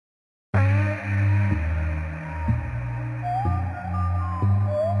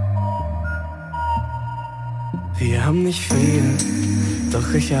Wir haben nicht viel,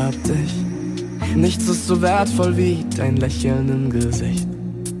 doch ich hab dich. Nichts ist so wertvoll wie dein Lächeln im Gesicht.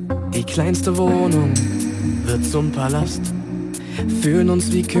 Die kleinste Wohnung wird zum Palast. Fühlen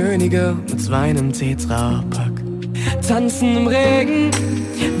uns wie Könige mit Wein im Tetrapack. Tanzen im Regen,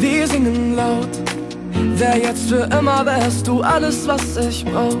 wir singen laut. Wer jetzt für immer wärst du alles, was ich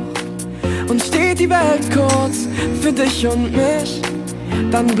brauch. Und steht die Welt kurz für dich und mich,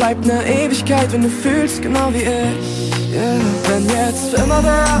 dann bleibt ne Ewigkeit, wenn du fühlst genau wie ich. Yeah. Wenn jetzt für immer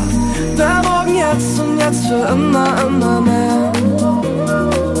wär morgen jetzt und jetzt für immer, immer mehr.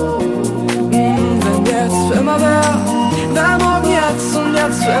 Wenn jetzt für immer wär morgen jetzt und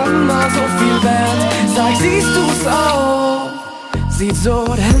jetzt für immer so viel wert. Sag, siehst du's auch? Sieht so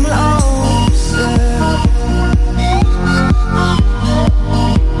der Himmel aus, yeah.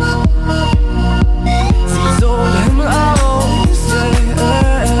 Sieht so der Himmel aus,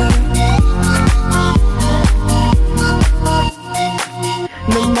 yeah.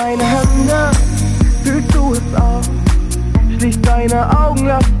 Nimm meine Hände, fühlst du es auch? Schließ deine Augen,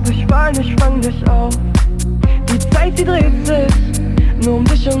 lass dich fallen, ich fang dich auf. Die Zeit, sie dreht sich nur um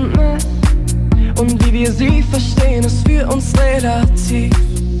dich und mich. Und wie wir sie verstehen, ist für uns relativ.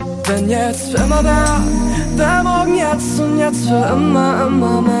 Wenn jetzt für immer wär morgen jetzt und jetzt für immer,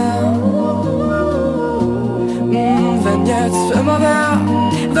 immer mehr. Wenn jetzt für immer wär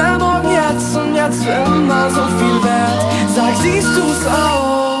morgen jetzt und jetzt für immer so viel wert. Sag, siehst du's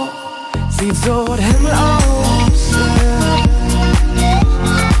auch? Sieht so der Himmel aus, yeah.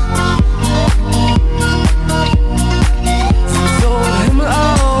 Sieht so der Himmel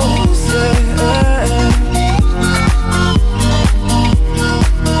aus, yeah.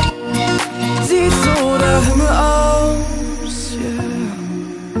 Sieht so der Himmel aus, yeah.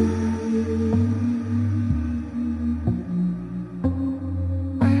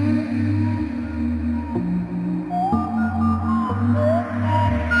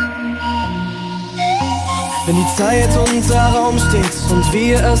 Wenn die Zeit unser Raum steht und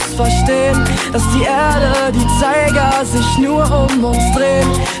wir es verstehen, dass die Erde, die Zeiger sich nur um uns drehen.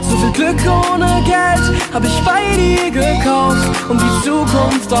 So viel Glück ohne Geld hab ich bei dir gekauft und die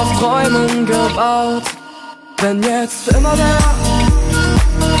Zukunft auf Träumen gebaut. Wenn jetzt für immer wär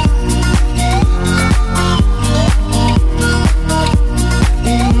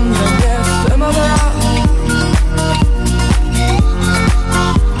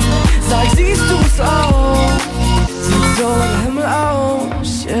sag, siehst du's auch? Sieht so der Himmel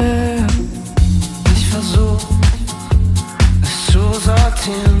aus, yeah. Ich versuch es zu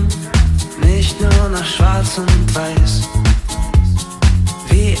sortieren, nicht nur nach schwarz und weiß.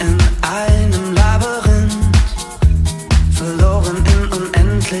 Wie in einem Labyrinth, verloren in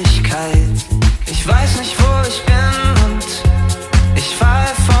Unendlichkeit. Ich weiß nicht, wo ich bin und ich fall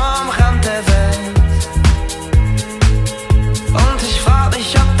vom Rand der Welt. Und ich frag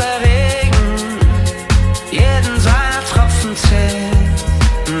mich, ob der Regen jeden seiner Tropfen zählt.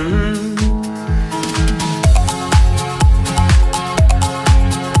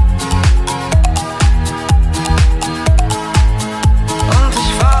 Und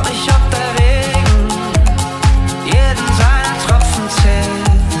ich frag mich, ob der Regen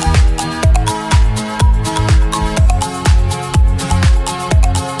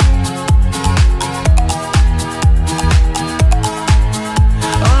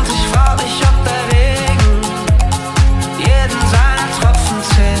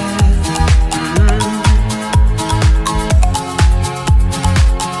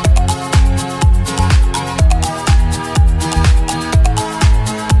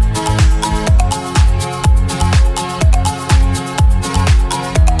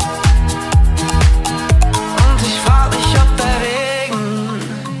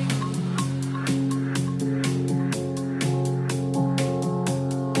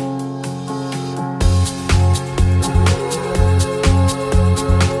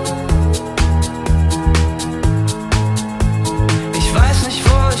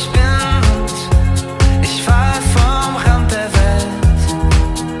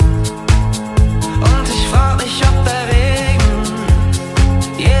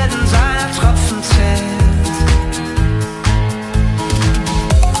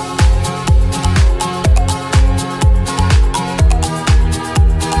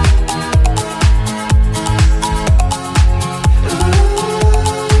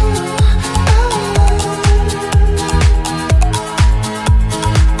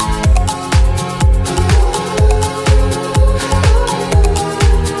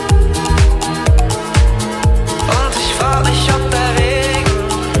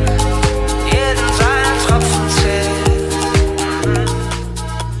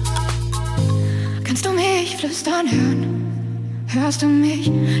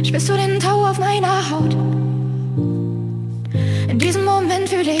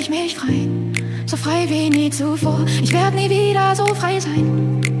fühle ich mich frei, so frei wie nie zuvor. Ich werde nie wieder so frei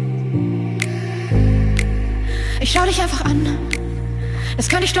sein. Ich schau dich einfach an, das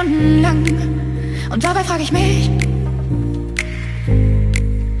könnte ich stundenlang. Und dabei frage ich mich,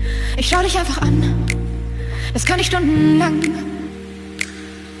 ich schau dich einfach an, das könnte ich stundenlang.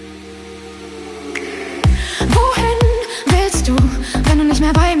 Wohin willst du, wenn du nicht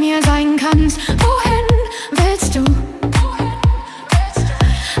mehr bei mir sein kannst? Wohin willst du?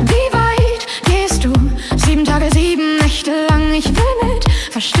 Wie weit gehst du? 7 Tage, 7 Nächte lang. Ich will mit,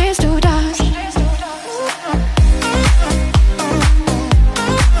 verstehst du das?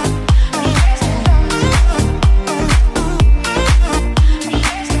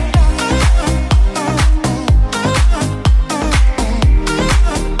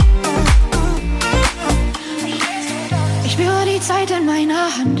 Zeit in meiner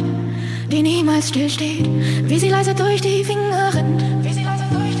Hand, die niemals stillsteht, wie sie leise durch die Finger rinnt.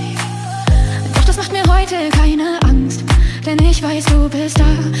 Doch das macht mir heute keine Angst, denn ich weiß, du bist da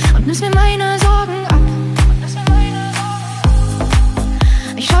und nimmst mir meine Sorgen ab.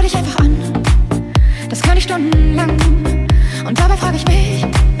 Ich schau dich einfach an, das kann ich stundenlang. Und dabei frage ich mich,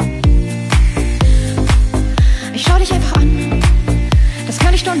 ich schau dich einfach an, das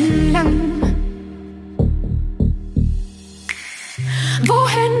kann ich stundenlang.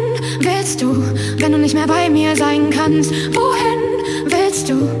 Wohin willst du, wenn du nicht mehr bei mir sein kannst? Wohin willst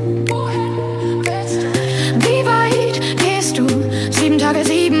du? Wie weit gehst du? 7 Tage,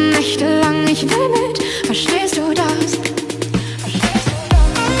 7 Nächte lang. Ich will mit, verstehst du das?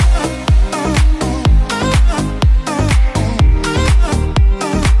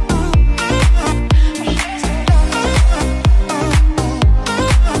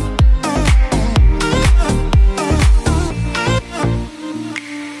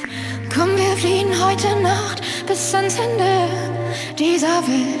 Heute Nacht bis ans Ende dieser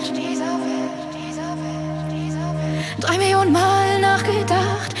Welt. 3 Millionen Mal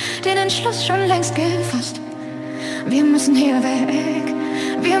nachgedacht, den Entschluss schon längst gefasst. Wir müssen hier weg,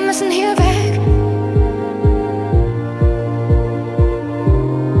 wir müssen hier weg.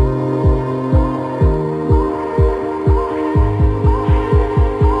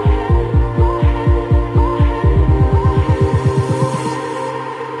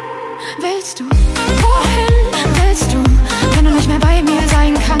 Willst du? Wohin willst du, wenn du nicht mehr bei mir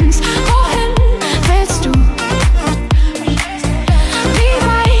sein kannst? Wohin willst du? Wie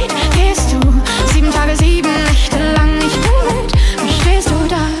weit gehst du? 7 Tage, 7 Nächte lang. Ich will mit, verstehst du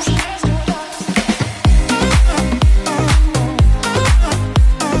das?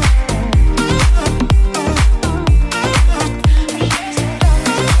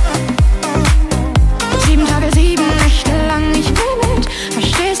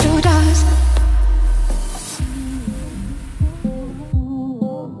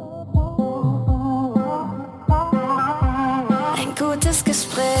 Gutes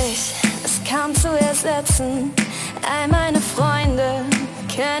Gespräch, es kaum zu ersetzen. All meine Freunde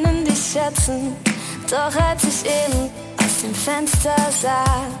können dich schätzen. Doch als ich eben aus dem Fenster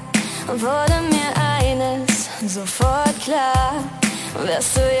sah, wurde mir eines sofort klar.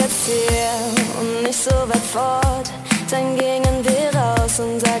 Wärst du jetzt hier und nicht so weit fort, dann gingen wir raus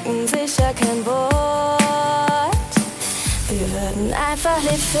und sagten sicher kein Wort. Wir würden einfach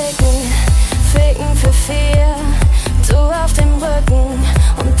lieb ficken für 4. Du auf dem Rücken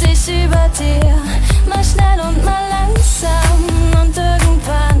und ich über dir. Mal schnell und mal langsam. Und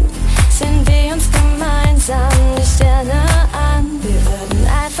irgendwann sehen wir uns gemeinsam die Sterne an. Wir würden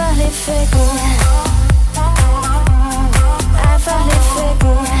einfach lieb ficken. Einfach lieb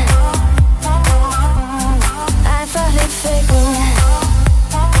ficken. Einfach lieb ficken.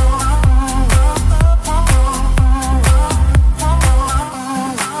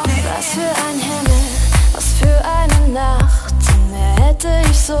 Was für ein Himmel, was für eine Nacht. Mehr hätte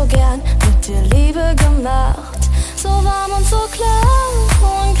ich so gern mit dir Liebe gemacht. So warm und so klar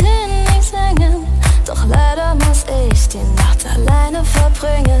und können nichts hängen. Doch leider muss ich die Nacht alleine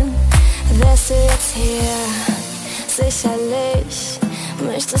verbringen. Wärst du jetzt hier, sicherlich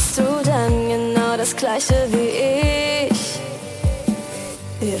möchtest du dann genau das Gleiche wie ich.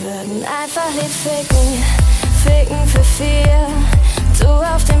 Wir würden einfach lieb ficken für 4. Du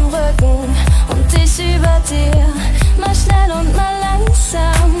auf dem Rücken und ich über dir. Mal schnell und mal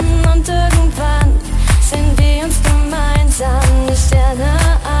langsam. Und irgendwann sehen wir uns gemeinsam die Sterne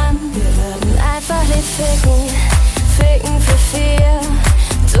an. Wir würden einfach lieb ficken für 4.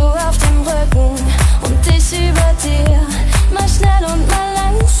 Du auf dem Rücken und ich über dir. Mal schnell und mal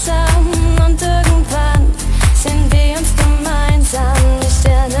langsam. Und irgendwann sehen wir uns gemeinsam die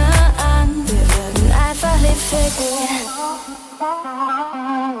Sterne an. Wir würden einfach lieb ficken.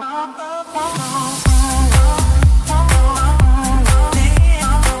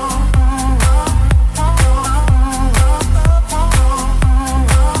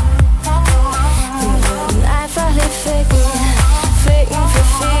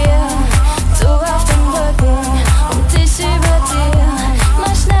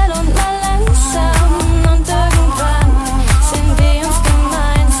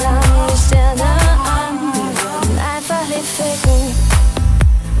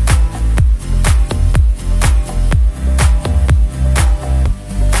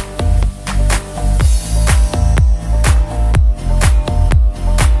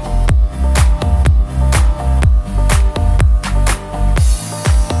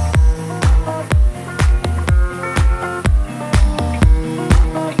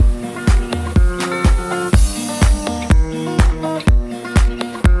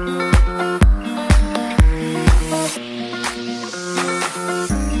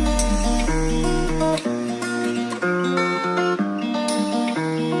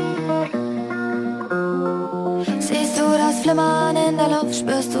 Flimmern in der Luft,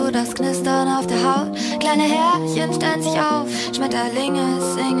 spürst du das Knistern auf der Haut. Kleine Härchen stellen sich auf, Schmetterlinge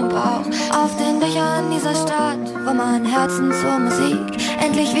singen im Bauch. Auf den Dächern dieser Stadt, wo man Herzen zur Musik.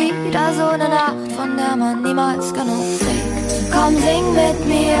 Endlich wieder so eine Nacht, von der man niemals genug kriegt. Komm, sing mit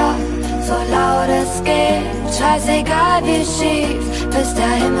mir, so laut es geht. Scheißegal wie schief, bis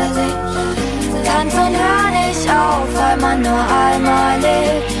der Himmel sieht. Tanz und hör nicht auf, weil man nur einmal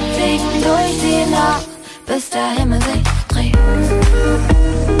lebt. Fliegen durch die Nacht, bis der Himmel sich dreht.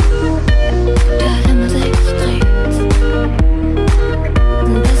 Der Himmel sich dreht.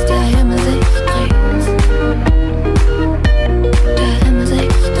 Bis der Himmel sich dreht. Der Himmel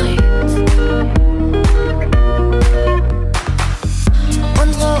sich dreht.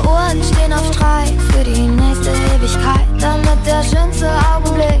 Unsere Uhren stehen auf Streik für die nächste Ewigkeit, damit der schönste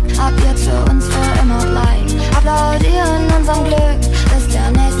Augenblick ab jetzt für uns für immer bleibt. Applaudieren unserem Glück, bis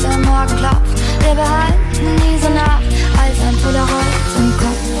der nächste Morgen klopft. Wir behalten diese Nacht als ein Polaroid im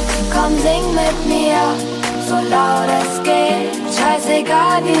Kopf. Komm, sing mit mir, so laut es geht.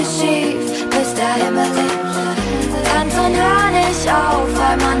 Scheißegal wie schief, bis der Himmel sieht. Tanz und hör nicht auf,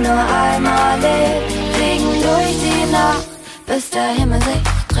 weil man nur einmal lebt. Fliegen durch die Nacht, bis der Himmel sich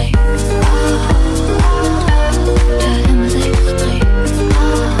dreht. Der Himmel sich dreht.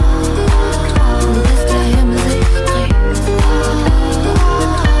 Bis der Himmel sich dreht.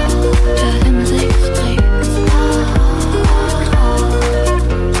 Der Himmel sich dreht.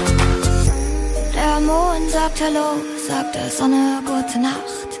 Der Mond sagt Hallo, sagt der Sonne gute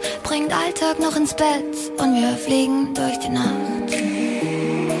Nacht, bringt Alltag noch ins Bett und wir fliegen durch die Nacht.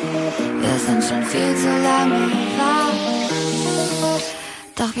 Wir sind schon viel zu lange wach,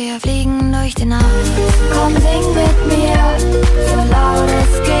 doch wir fliegen durch die Nacht. Komm, sing mit mir, so laut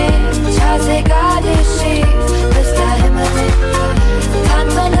es geht. Scheißegal wie schief, bis der Himmel sieht.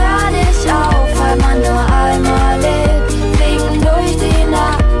 Tanz und hör nicht auf, weil man nur einmal lebt. Fliegen durch die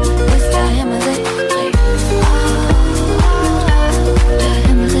Nacht, bis der Himmel sich dreht. Der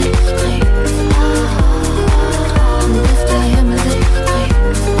Himmel sich dreht. Bis der Himmel sich dreht.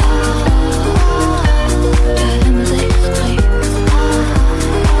 Der Himmel sich dreht.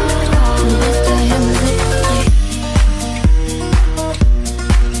 Bis der Himmel sich dreht.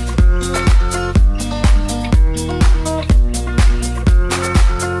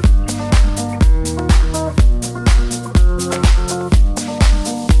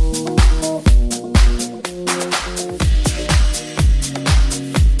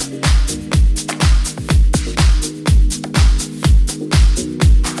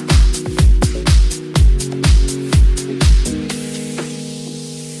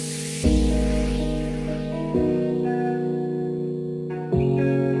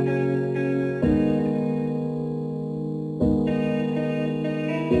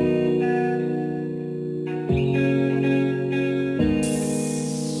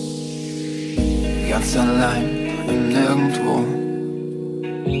 Ganz allein im Nirgendwo,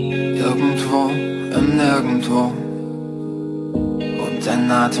 irgendwo im Nirgendwo. Und dein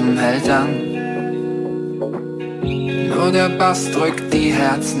Atem hält an, nur der Bass drückt die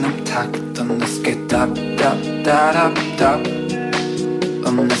Herzen im Takt. Und es geht ab, dab, da, dab, dab.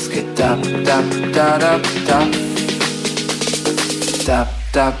 Und es geht ab, dab, da, dab, dab. Dab,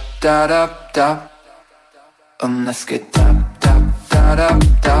 dab, da, dab, dab. Und es geht ab, dab, da, dab,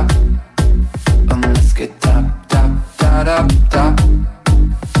 dab. Und es geht ab, dab, da, dab, dab.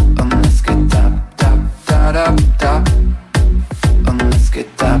 Und es geht ab, dab, da, dab, dab. Und es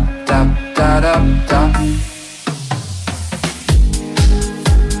geht ab, dab, da, dab, dab.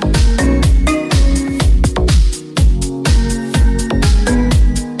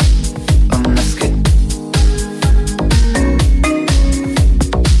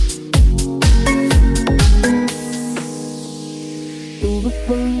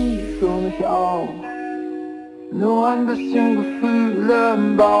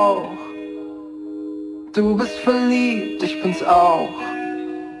 im Bauch. Du bist verliebt, ich bin's auch.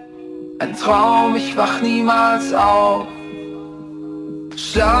 Ein Traum, ich wach niemals auf.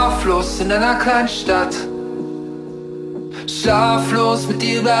 Schlaflos in einer kleinen Stadt. Schlaflos, mit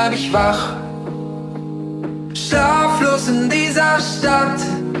dir bleib ich wach. Schlaflos in dieser Stadt.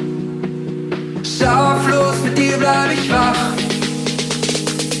 Schlaflos, mit dir bleib ich wach.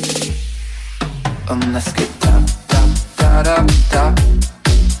 Und es geht da, da, da, da.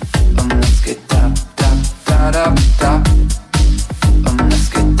 Und es geht da, da, da, da. Und es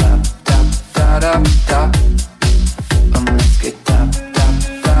geht da, da, da, da. Und es geht da,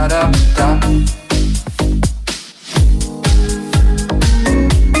 da, da, da.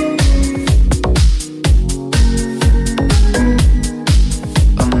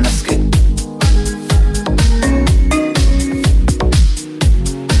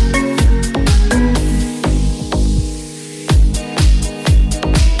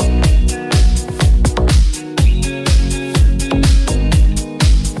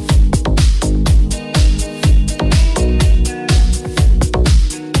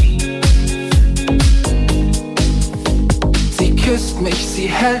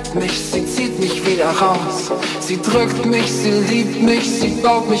 Sie zieht mich wieder raus. Sie drückt mich, sie liebt mich, sie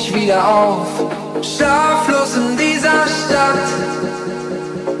baut mich wieder auf. Schlaflos in dieser Stadt.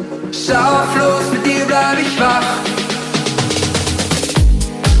 Schlaflos, mit dir bleib ich wach.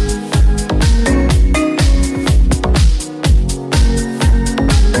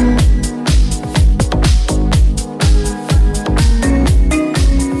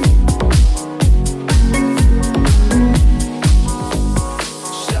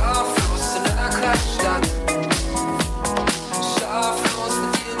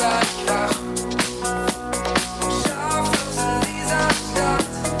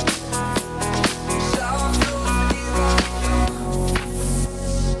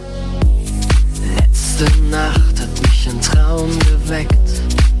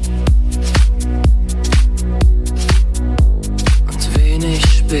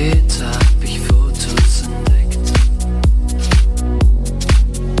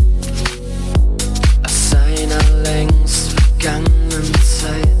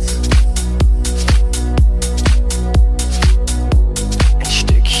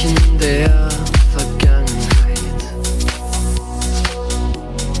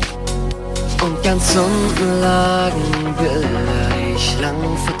 Ganz unten lagen Bilder, die ich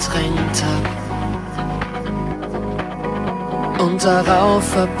lang verdrängt hab. Und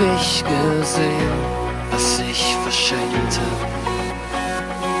darauf hab ich gesehen, was ich verschenkt hab.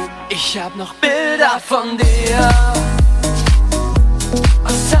 Ich hab noch Bilder von dir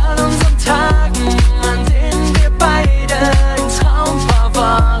aus all unseren Tagen, an denen wir beide ein Traumpaar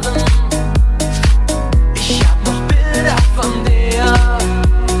waren. Ich hab noch Bilder von dir.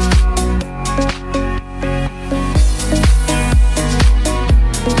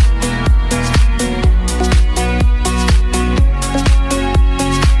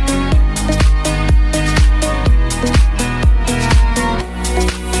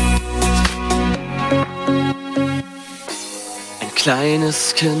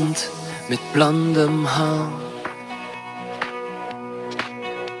 Kleines Kind mit blondem Haar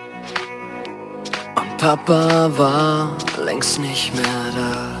und Papa war längst nicht mehr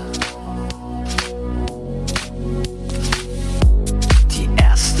da. Die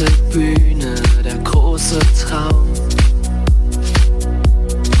erste Bühne, der große Traum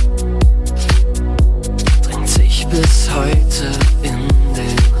drängt sich bis heute in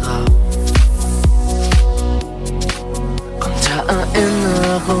den Raum.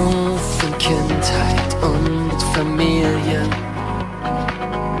 Erinnerung von Kindheit und Familie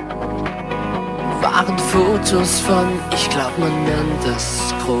waren Fotos von, ich glaub man nennt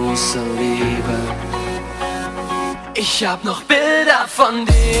das große Liebe. Ich hab noch Bilder von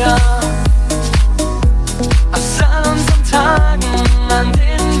dir aus all unseren Tagen, an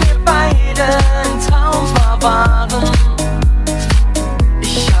denen wir beide ein Traumpaar waren.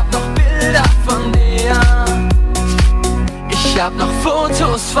 Ich hab noch Bilder von dir. Ich hab noch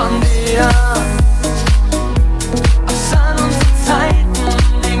Fotos von dir aus all unseren Zeiten,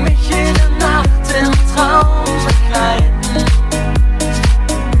 die mich jede Nacht im Traum begleiten.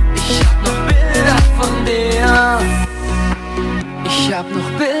 Ich hab noch Bilder von dir. Ich hab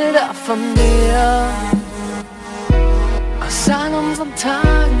noch Bilder von dir aus all unseren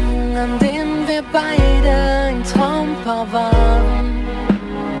Tagen, an denen wir beide ein Traumpaar waren.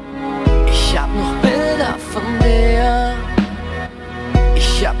 Ich hab noch Bilder von dir.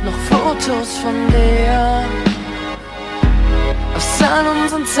 Ich hab noch Fotos von dir aus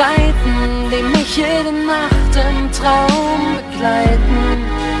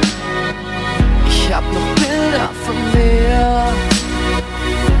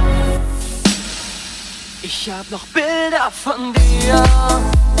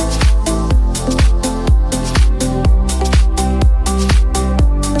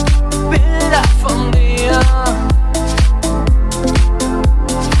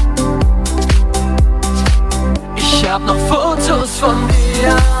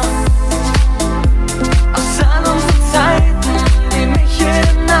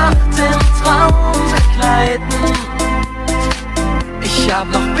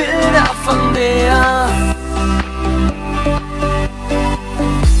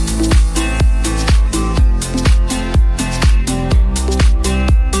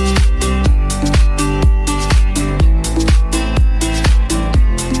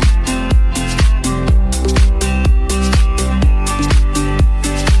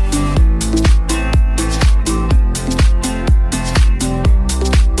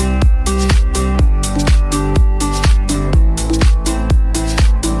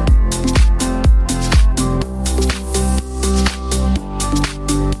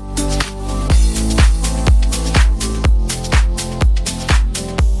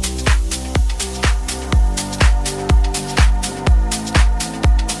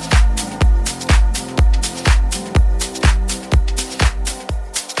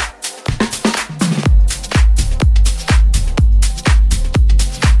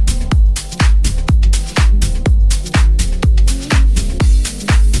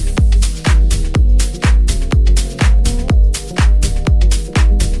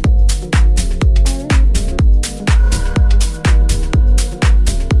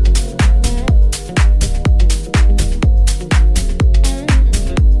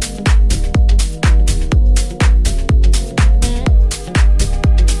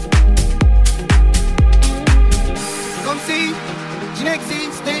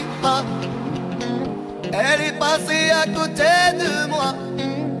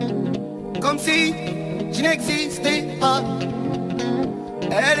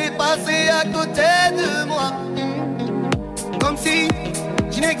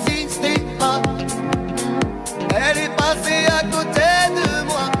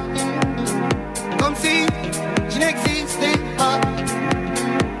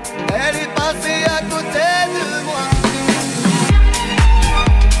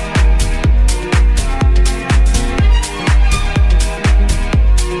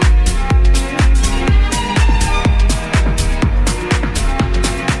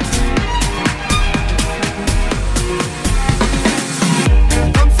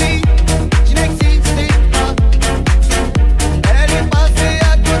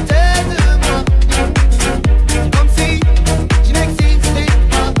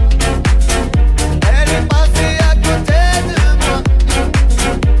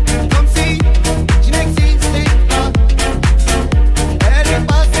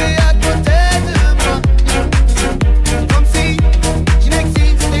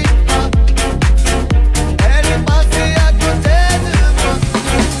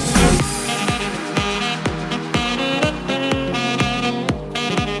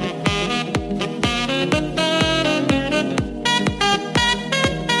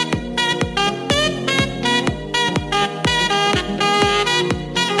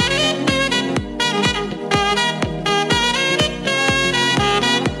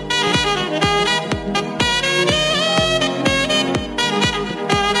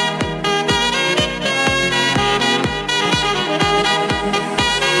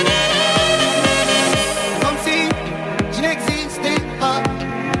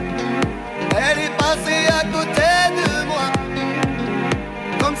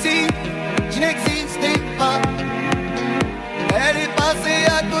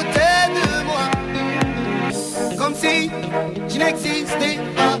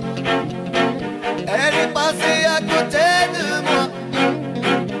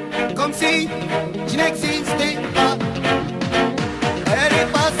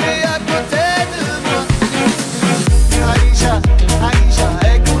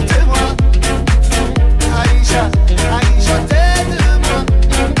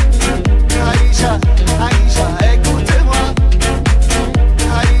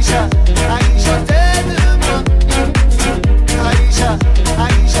sortez de moi. Aïcha,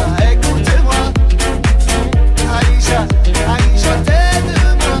 Aïcha.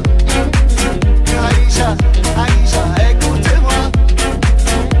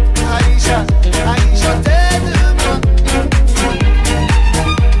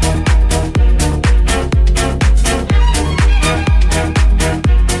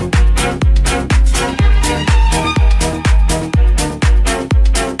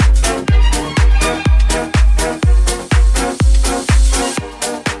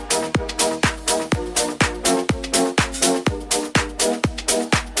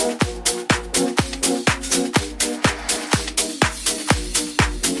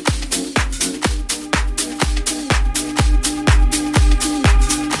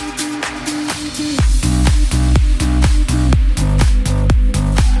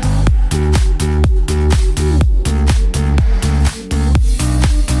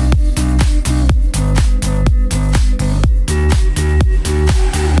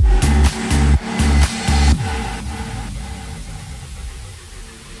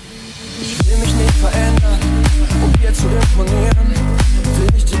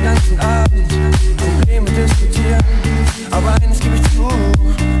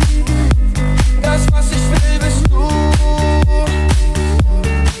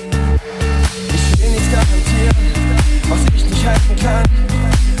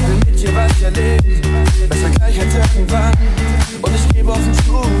 dir was erleben, besser gleich als irgendwann. Und ich gebe offen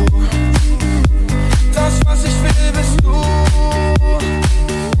zu, das was ich will bist du.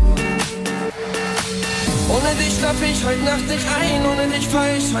 Ohne dich schlaf ich heute Nacht nicht ein, ohne dich fahr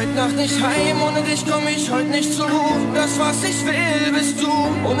ich heute Nacht nicht heim, ohne dich komm ich heute nicht zur Ruhe. Das was ich will bist du.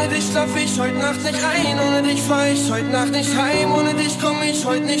 Ohne dich schlaf ich heute Nacht nicht ein, ohne dich fahr ich heute Nacht nicht heim, ohne dich komm ich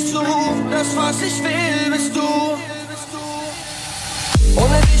heute nicht zur Ruhe. Das was ich will bist du.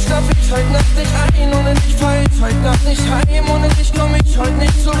 Ohne dich schlaf ich heute Nacht nicht ein, ohne dich fahr ich heute Nacht nicht heim, ohne dich komm ich heute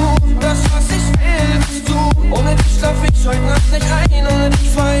nicht zur Ruhe. Das was ich will bist du. Ohne dich schlaf ich heute Nacht nicht ein, ohne dich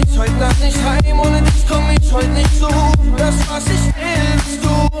fahr ich heute Nacht nicht heim, ohne dich komm ich heute nicht zur Ruhe. Das was ich will bist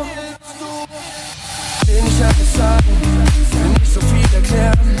du. Will nicht alles sagen, will nicht so viel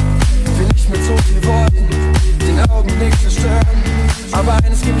erklären, will nicht mit so viel Worten den Augenblick zerstören, aber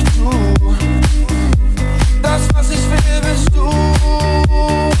eines gebe ich zu, das was ich will bist du.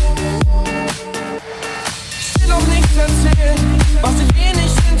 Ich will auch nichts erzählen, was dich eh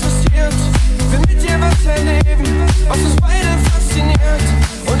nicht interessiert, will mit dir was erleben, was uns beide fasziniert,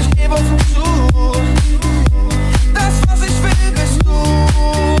 und ich gebe offen zu, das was ich will bist du.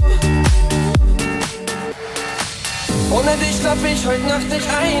 Ohne dich schlaf ich heute Nacht nicht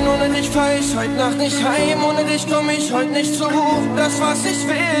ein, ohne dich fahr ich heute Nacht nicht heim, ohne dich komm ich heute nicht zur Ruhe. Das was ich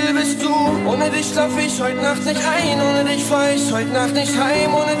will bist du. Ohne dich schlaf ich heute Nacht nicht ein, ohne dich fahr ich heute Nacht nicht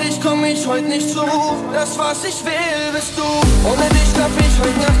heim, ohne dich komm ich heute nicht zur Ruhe. Das was ich will bist du. Ohne dich schlaf ich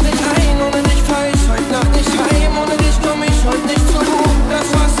heute Nacht nicht ein, ohne dich fahr ich heute Nacht nicht heim, ohne dich komm ich heute nicht zur Ruhe. Das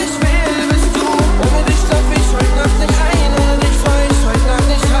was ich will bist du. Ohne dich schlaf ich heute Nacht nicht ein, ohne dich fahr ich heute Nacht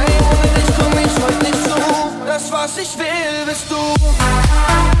nicht heim, ohne dich komm ich heute nicht zur Ruhe. Das was ich will bist du.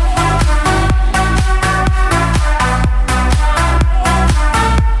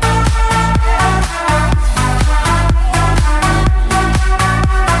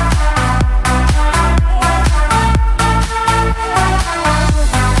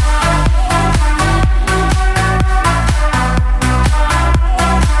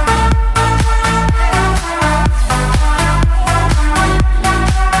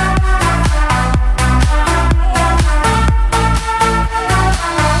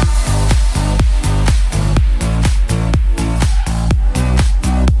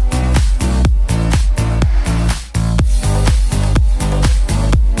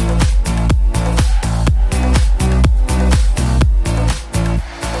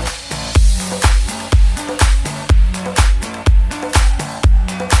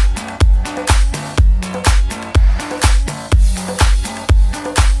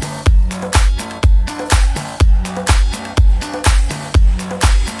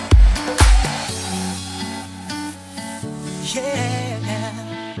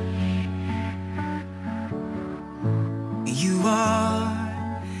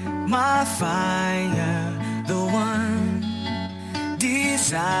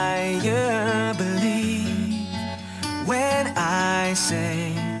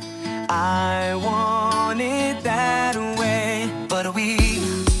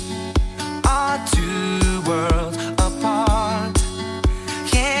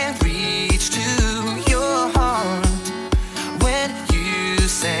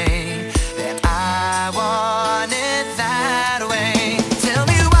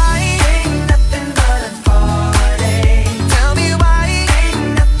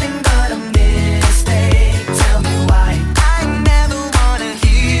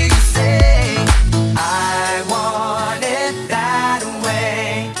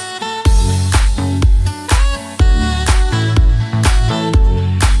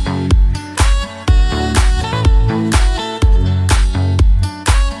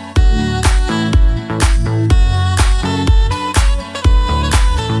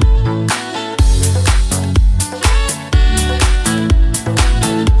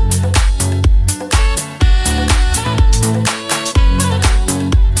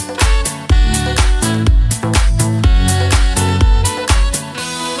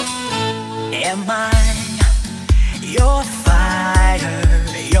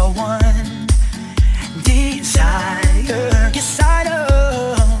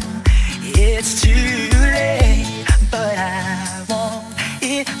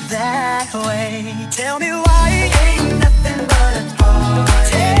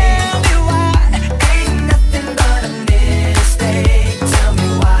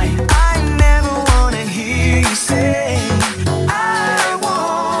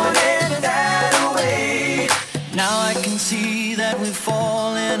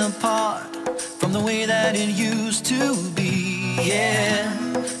 Yeah,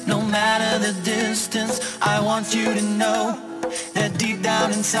 no matter the distance, I want you to know that deep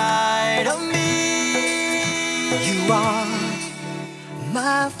down inside of me. You are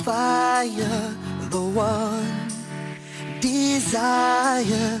my fire, the one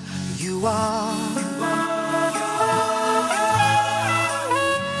desire. You are.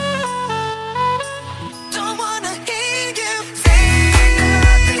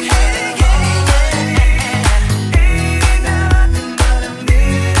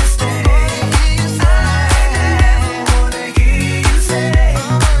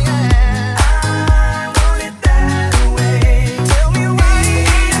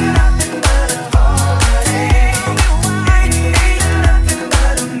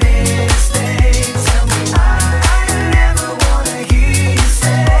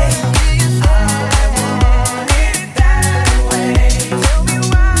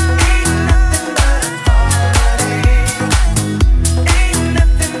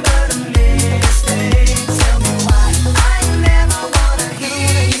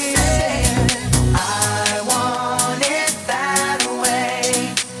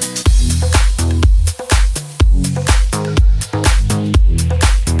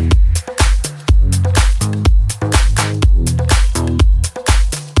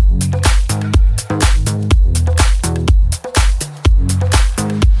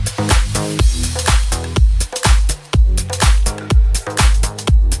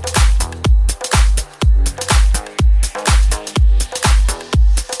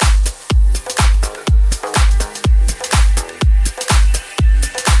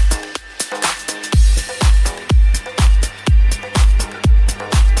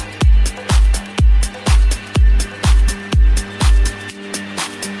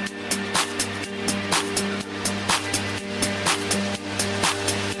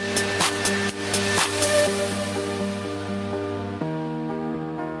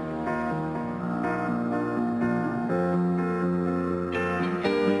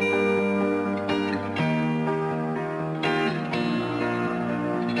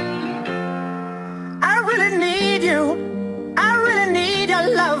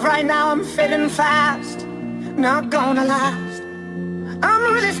 Fading fast, not gonna last. I'm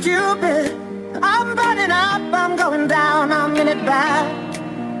really stupid, I'm burning up, I'm going down, I'm in it bad.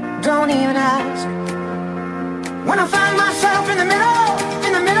 Don't even ask. When I find myself in the middle,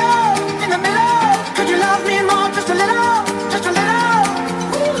 in the middle, in the middle, could you love me more, just a little, just a little?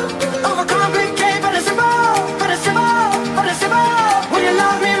 Overcomplicate, but it's simple, but it's simple, but it's simple. Will you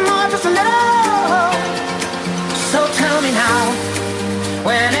love me more, just a little? So tell me now,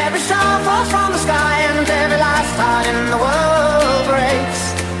 when every star falls from the sky and every last heart in the world breaks.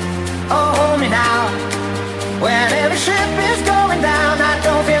 Oh, hold me now. When every ship is going down, I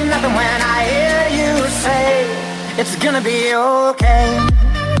don't feel nothing when I hear you say, it's gonna be okay.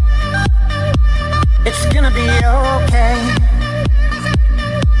 It's gonna be okay.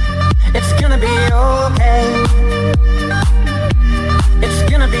 It's gonna be okay. It's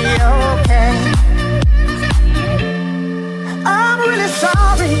gonna be okay. I'm really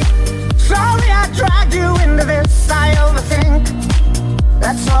sorry, sorry I dragged you into this. I overthink,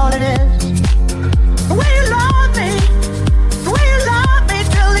 that's all it is. The way you love me, the way you love me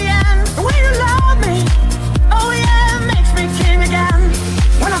till the end. The way you love me, oh yeah, it makes me king again.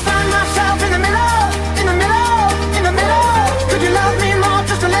 When I find myself in the middle, in the middle, in the middle, could you love me more,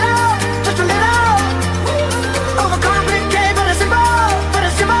 just a little, just a little? Overcomplicate, but it's simple, but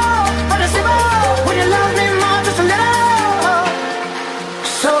it's simple, but it's simple. Would you love me more, just a little?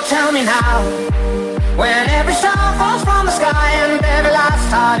 So tell me now, when every star falls from the sky and every last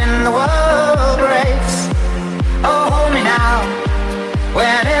heart in the world breaks. Oh, hold me now,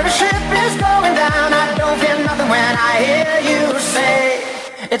 when every ship is going down, I don't feel nothing when I hear you say,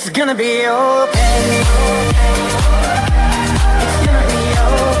 it's gonna be okay. It's gonna be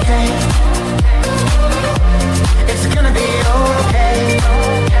okay. It's gonna be okay.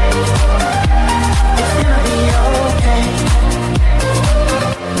 It's gonna be okay.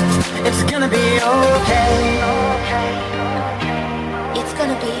 It's gonna be okay. It's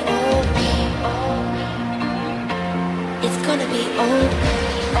gonna be okay. It's gonna be okay. It's gonna be okay.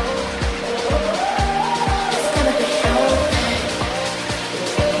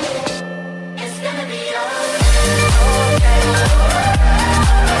 It's gonna be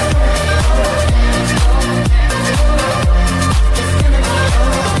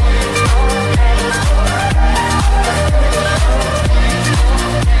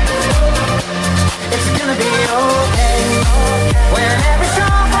It's gonna be okay. When every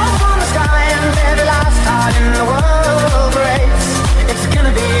star falls from the sky and every last heart in the world breaks. It's gonna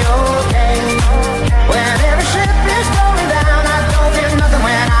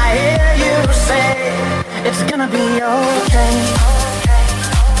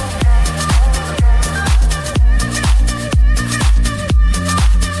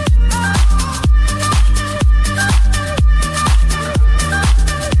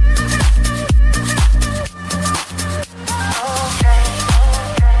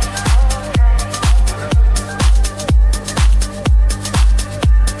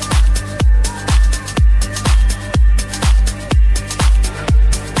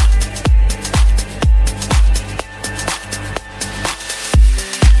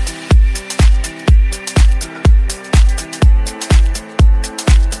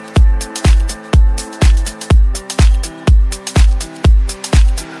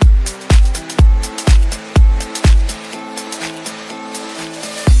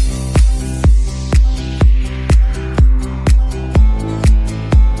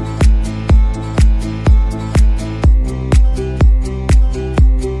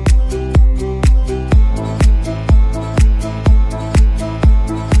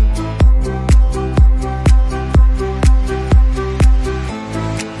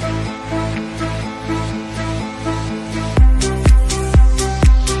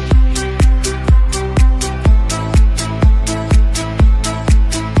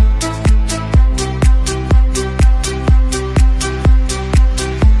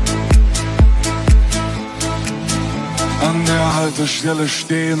der Stelle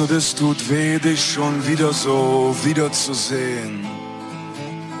stehen und es tut weh, dich schon wieder so wiederzusehen.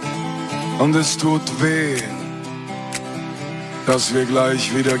 Und es tut weh, dass wir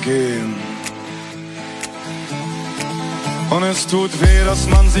gleich wieder gehen. Und es tut weh, dass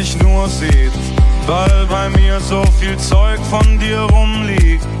man sich nur sieht, weil bei mir so viel Zeug von dir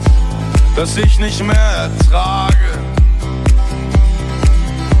rumliegt, das ich nicht mehr ertrage.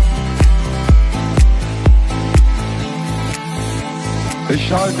 Ich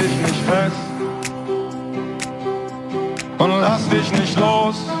halte dich nicht fest und lass dich nicht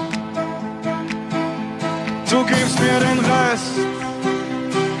los. Du gibst mir den Rest,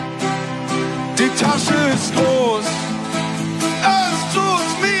 die Tasche ist groß. Es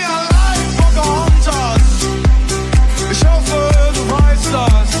tut mir leid, Pocahontas. Ich hoffe, du weißt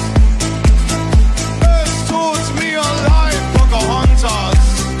das. Es tut mir leid, Pocahontas.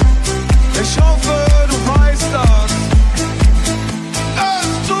 Ich hoffe, du weißt das.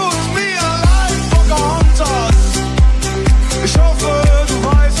 Es tut mir leid, Pocahontas. Ich hoffe, du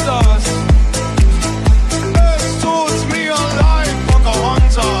weißt das. Es tut mir leid,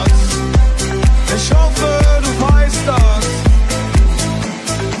 Pocahontas. Ich hoffe, du weißt das.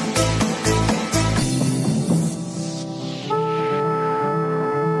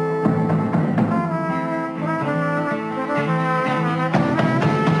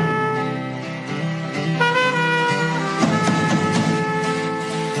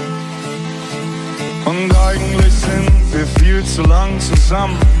 Und eigentlich sind wir viel zu lang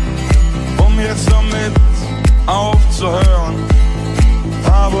zusammen, um jetzt damit aufzuhören.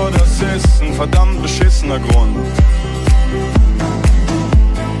 Aber das ist ein verdammt beschissener Grund.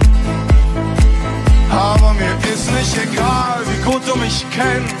 Aber mir ist nicht egal, wie gut du mich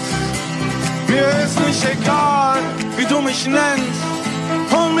kennst. Mir ist nicht egal, wie du mich nennst.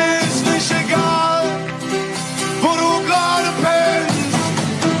 Und mir ist nicht egal, wo du gerade pennst.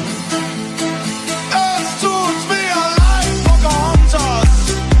 Es tut mir leid, Pocahontas.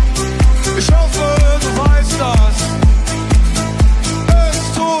 Ich hoffe, du weißt das. Es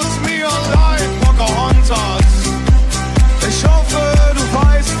tut mir leid, Pocahontas. Ich hoffe, du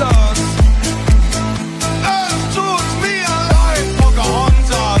weißt das. Es tut mir leid,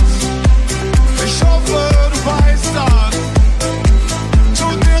 Pocahontas. Ich hoffe, du weißt das.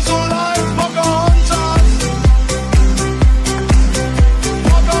 Tut mir so leid,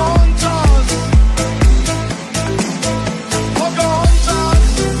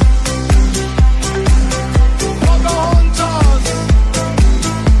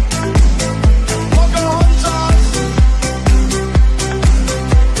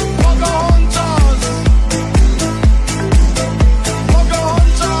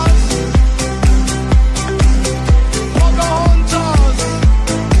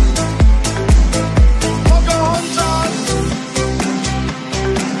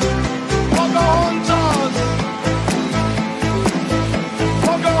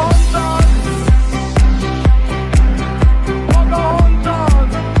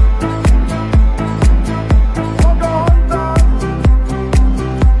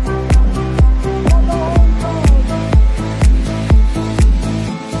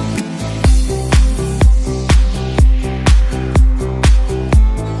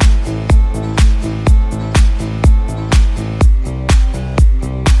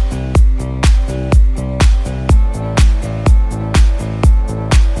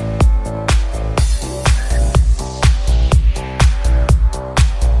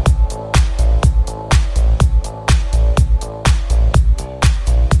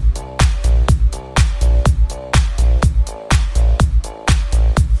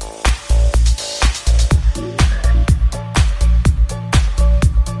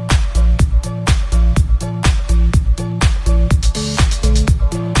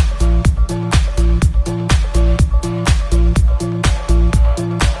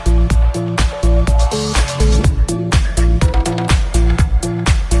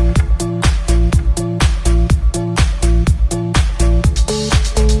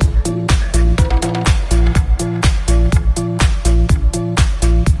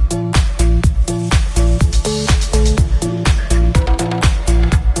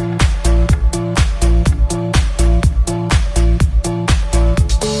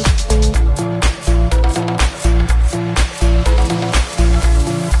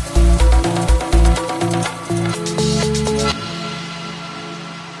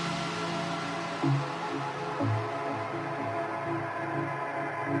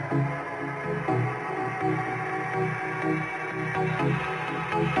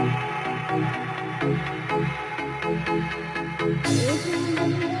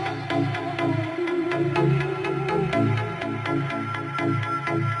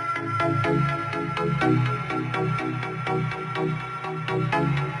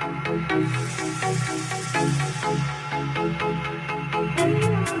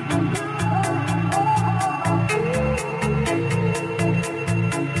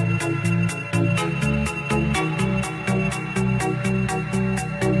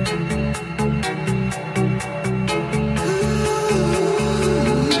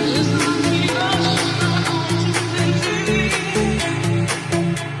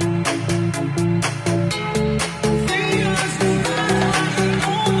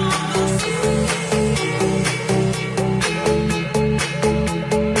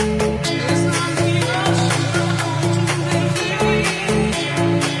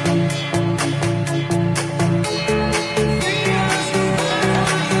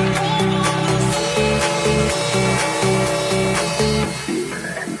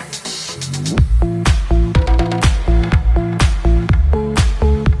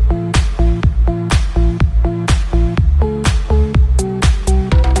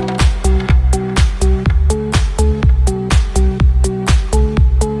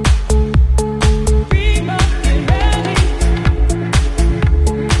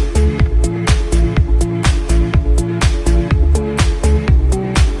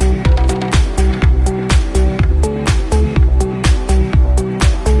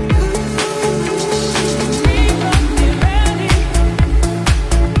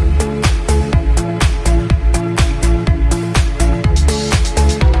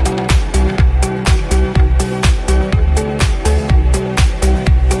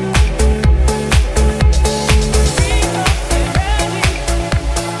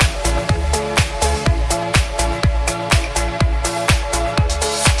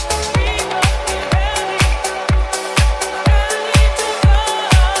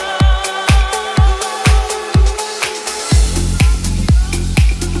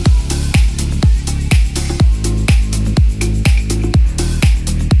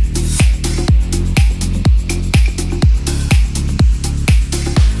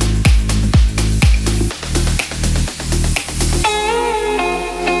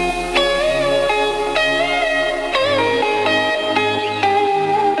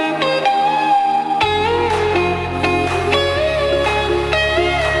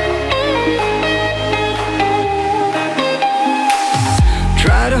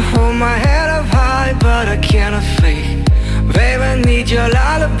 cannot fake. Babe, I need your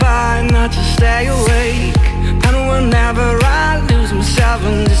lullaby, not to stay awake. And whenever I lose myself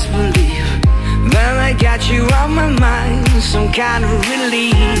in disbelief, then I got you on my mind, some kind of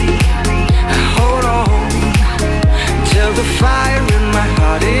relief. I hold on till the fire in my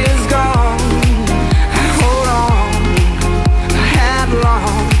heart is gone. I hold on, I had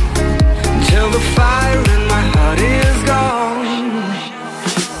long, till the fire in my heart is gone.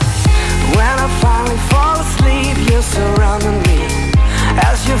 When I finally fall asleep, you're surrounding me,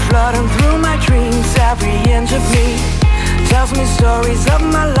 as you're flooding through my dreams. Every inch of me tells me stories of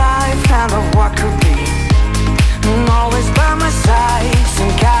my life and of what could be. I'm always by my side,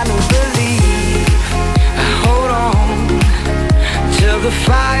 some kind of belief. I hold on till the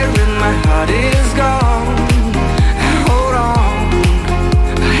fire in my heart is gone. I hold on,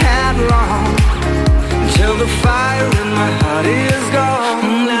 I had long, till the fire in my heart is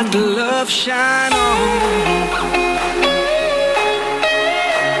gone. Let the love shine on.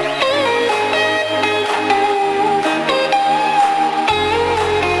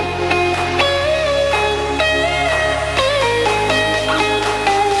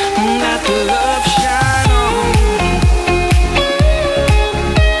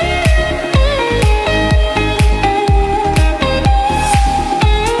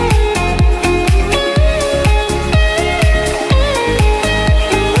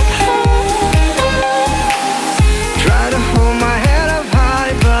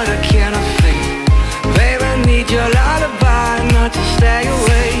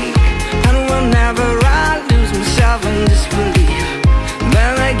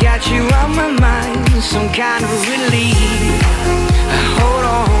 You on my mind, some kind of relief. I hold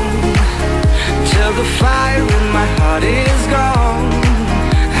on till the fire in my heart is gone.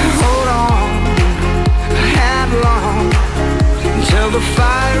 I hold on, I had long, till the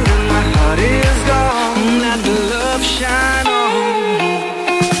fire in my heart is gone. Let the love shine on.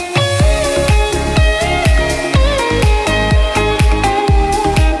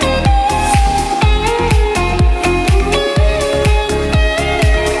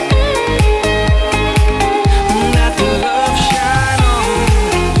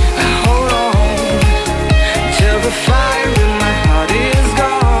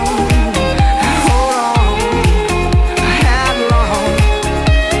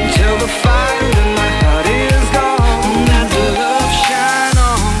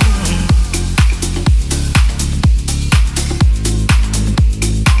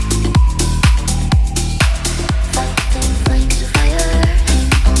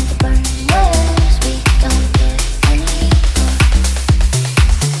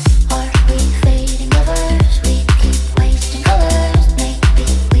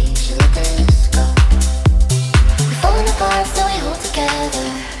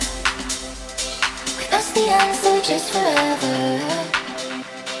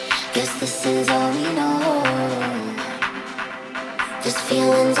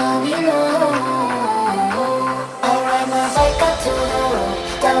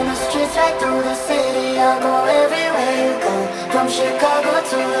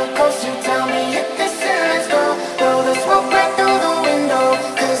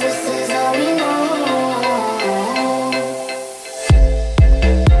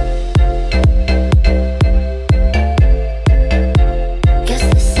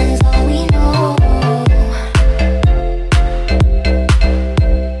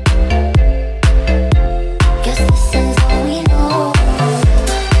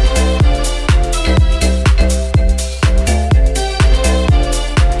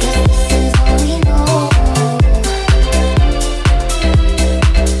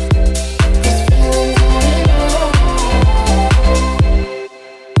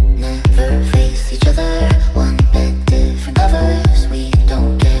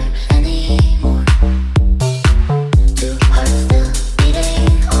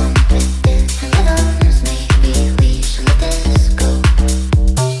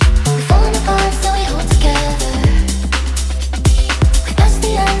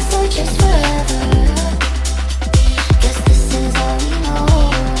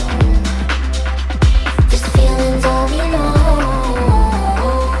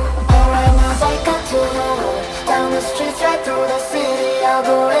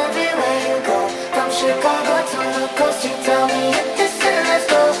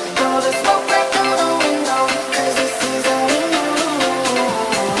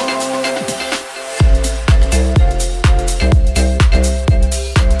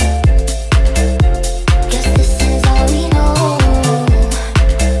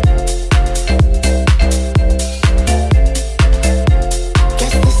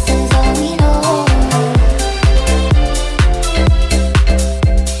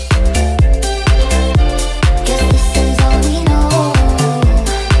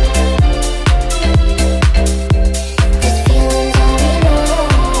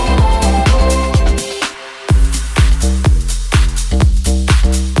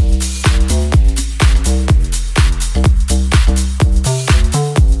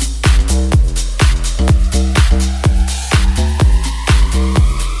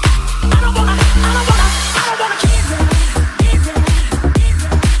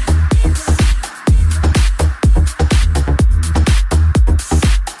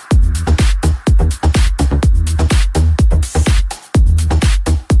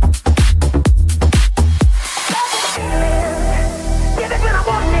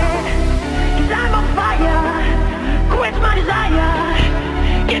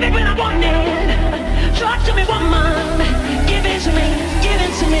 Talk to me, woman. Give it to me, give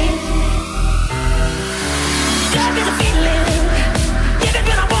it to me. Love is a feeling. Give it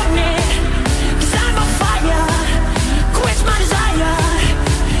when I want it. 'Cause I'm on fire. Quench my desire.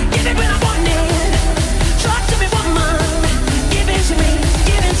 Give it when I want it. Talk to me, woman. Give it to me,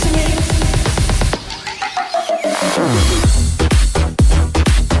 give it to me.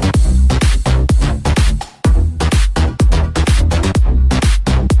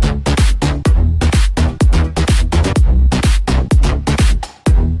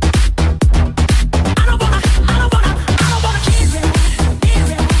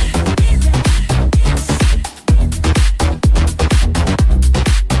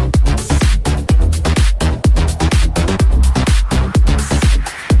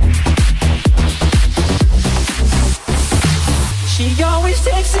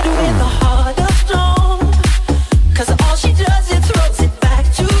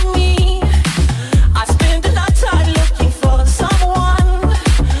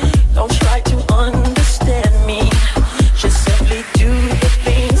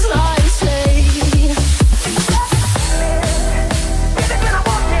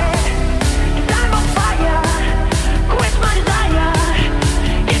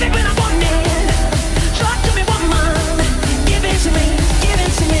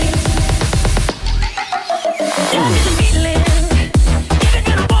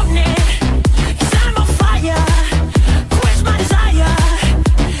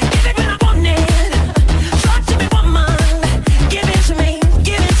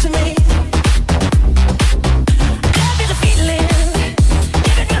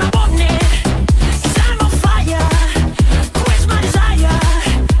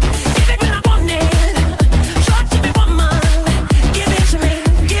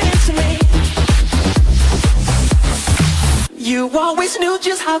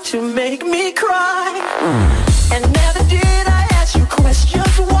 To make me cry, and never did I ask you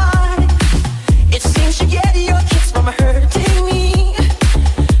questions why. It seems you get your kicks from hurting me.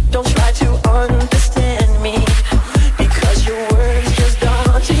 Don't try to understand me, because your words just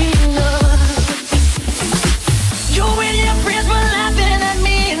aren't enough. You and your friends were laughing at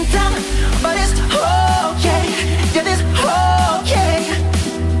me in time, but it's okay, yeah, it's okay.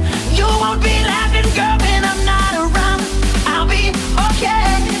 You won't be laughing, girl, when I'm not around. I'll be okay.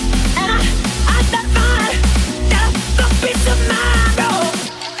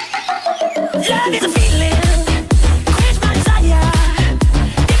 Love is a feeling, quench my desire.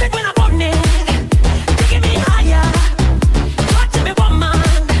 Give it when I want it, taking me higher. Talk to me, woman.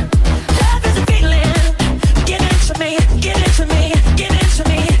 Love is a feeling, give it to me, give it to me, give it to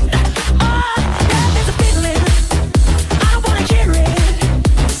me. Oh, love is a feeling, I don't wanna hear it.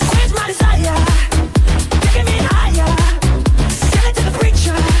 Quench my desire, taking me higher. Tell it to the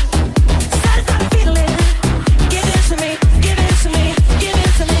preacher, satisfy the feeling. Give it to me, give it to me, give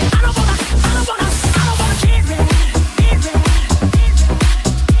it to me. I don't wanna hear it.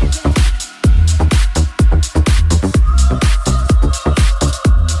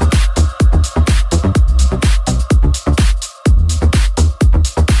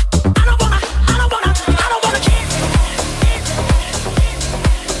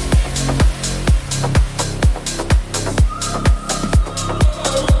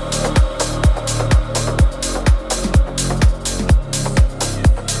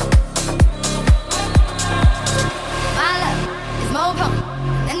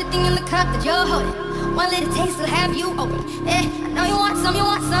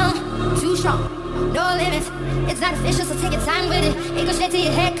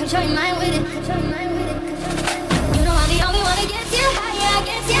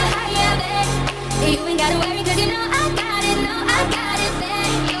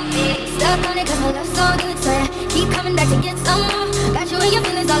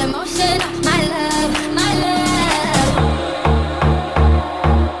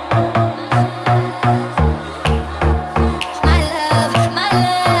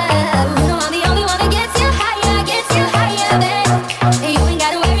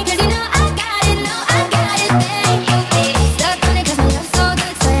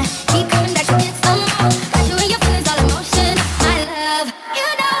 You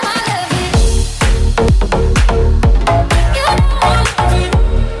know I love you.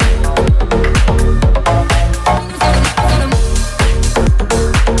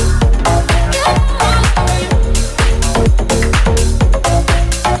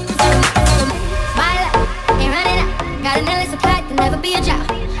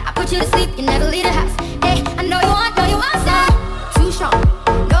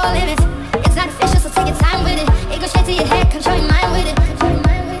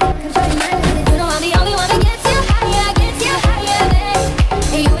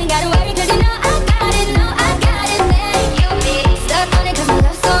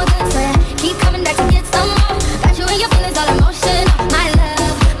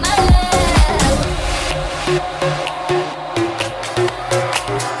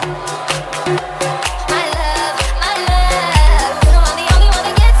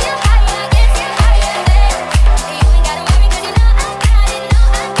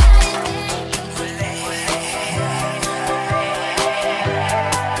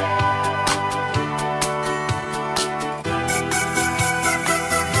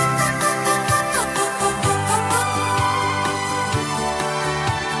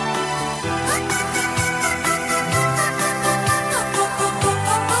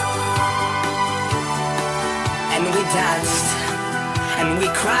 and we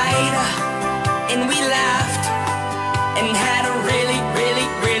cried, and we laughed, and had a really, really,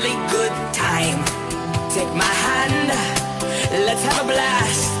 really good time. Take my hand, let's have a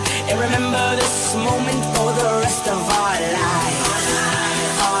blast, and remember this moment for the rest of our lives. Our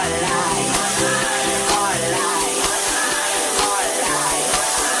lives. Our lives. Our lives. Our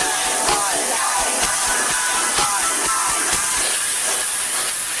lives.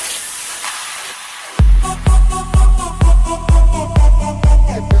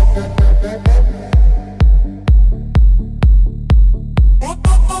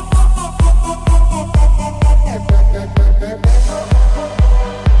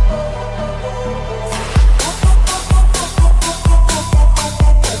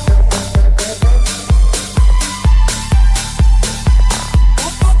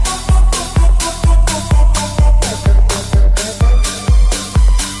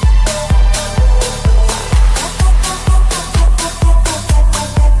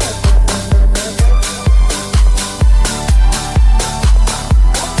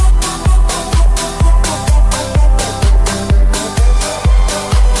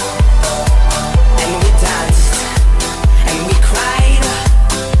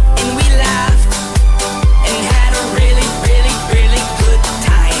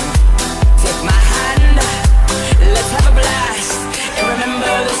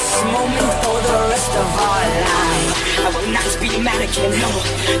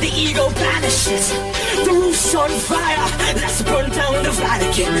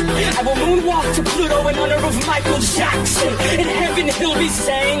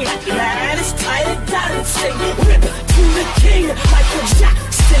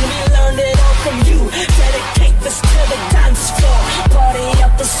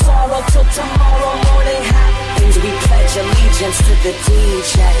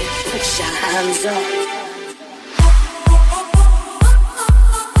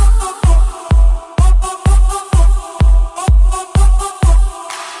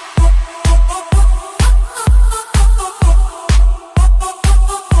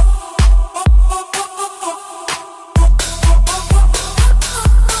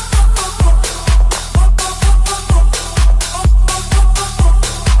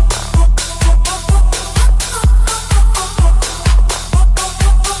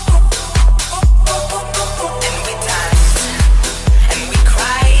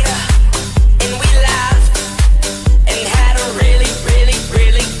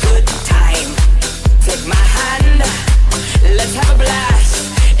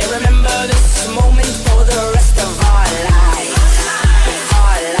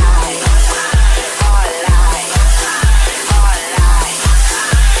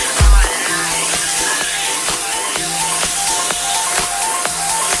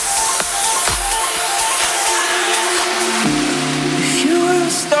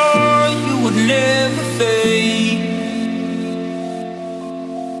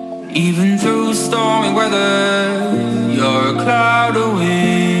 Even through stormy weather, you're a cloud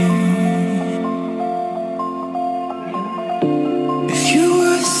away. If you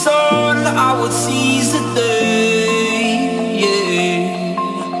were the sun, I would seize the day,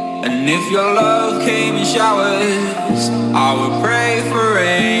 yeah. And if your love came in showers, I would pray for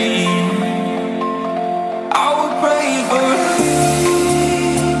rain.